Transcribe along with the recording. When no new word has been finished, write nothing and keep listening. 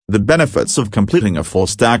The benefits of completing a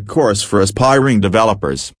full-stack course for aspiring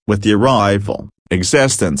developers. With the arrival,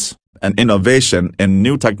 existence, and innovation in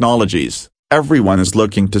new technologies, everyone is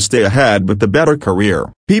looking to stay ahead with a better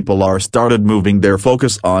career. People are started moving their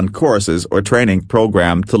focus on courses or training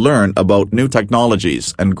program to learn about new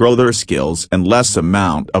technologies and grow their skills in less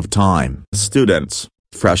amount of time. Students,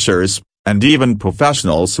 freshers, and even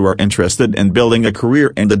professionals who are interested in building a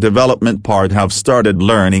career in the development part have started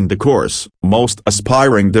learning the course. Most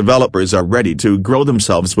aspiring developers are ready to grow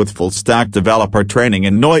themselves with full-stack developer training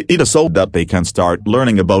in Noida so that they can start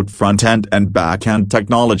learning about front-end and back-end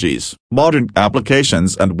technologies. Modern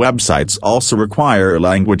applications and websites also require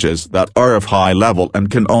languages that are of high level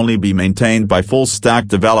and can only be maintained by full-stack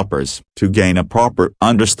developers. To gain a proper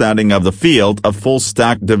understanding of the field of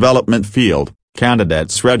full-stack development field,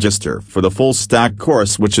 candidates register for the full-stack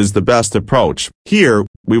course, which is the best approach. Here,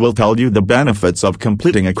 we will tell you the benefits of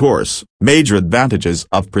completing a course. Major advantages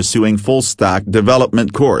of pursuing full-stack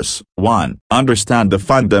development course. 1. Understand the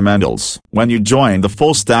fundamentals. When you join the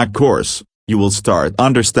full-stack course, you will start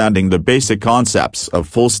understanding the basic concepts of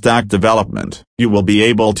full-stack development. You will be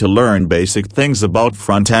able to learn basic things about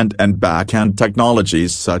front-end and back-end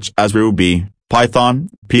technologies such as Ruby, Python,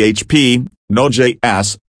 PHP,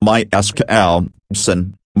 Node.js, MySQL,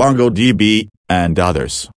 JSON, MongoDB, and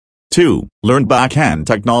others. 2. Learn back-end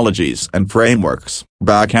technologies and frameworks.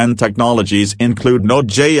 Back-end technologies include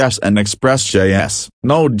Node.js and Express.js.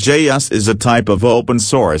 Node.js is a type of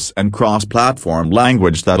open-source and cross-platform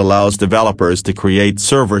language that allows developers to create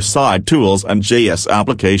server-side tools and JS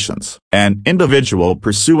applications. An individual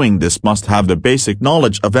pursuing this must have the basic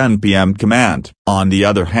knowledge of npm command. On the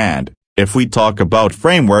other hand, if we talk about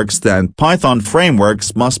frameworks, then Python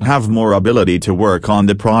frameworks must have more ability to work on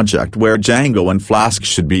the project, where Django and Flask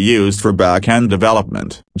should be used for back-end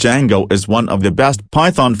development. Django is one of the best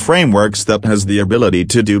Python frameworks that has the ability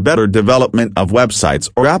to do better development of websites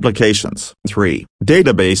or applications. 3.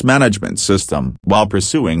 Database management system. While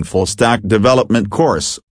pursuing full-stack development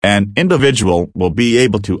course, an individual will be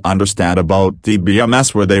able to understand about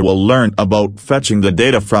DBMS, where they will learn about fetching the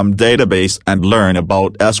data from database and learn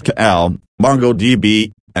about SQL,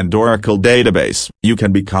 MongoDB, and Oracle database. You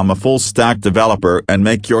can become a full-stack developer and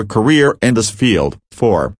make your career in this field.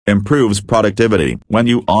 4. Improves productivity. When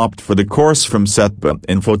you opt for the course from SETPA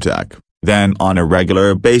Infotech, then on a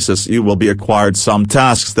regular basis you will be acquired some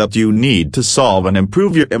tasks that you need to solve and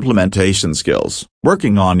improve your implementation skills.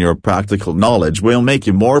 Working on your practical knowledge will make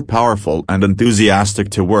you more powerful and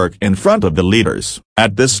enthusiastic to work in front of the leaders.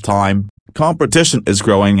 At this time, competition is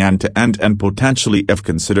growing end-to-end, and potentially, if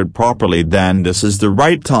considered properly, then this is the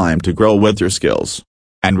right time to grow with your skills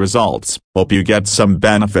and results. Hope you get some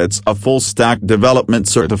benefits of full-stack development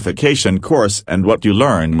certification course and what you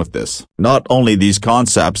learn with this. Not only these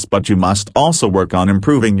concepts, but you must also work on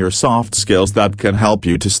improving your soft skills that can help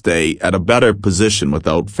you to stay at a better position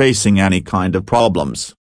without facing any kind of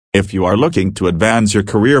problems. If you are looking to advance your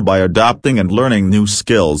career by adapting and learning new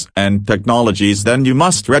skills and technologies, then you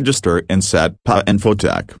must register in SETPA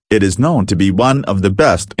Infotech. It is known to be one of the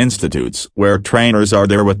best institutes, where trainers are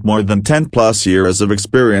there with more than 10+ years of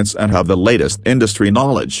experience and have the latest industry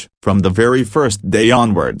knowledge. From the very first day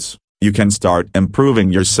onwards, you can start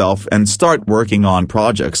improving yourself and start working on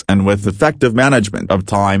projects, and with effective management of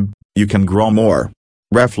time, you can grow more.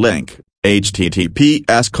 Ref link: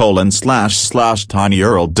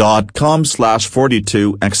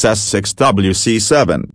 https://tinyurl.com/42xs6wc7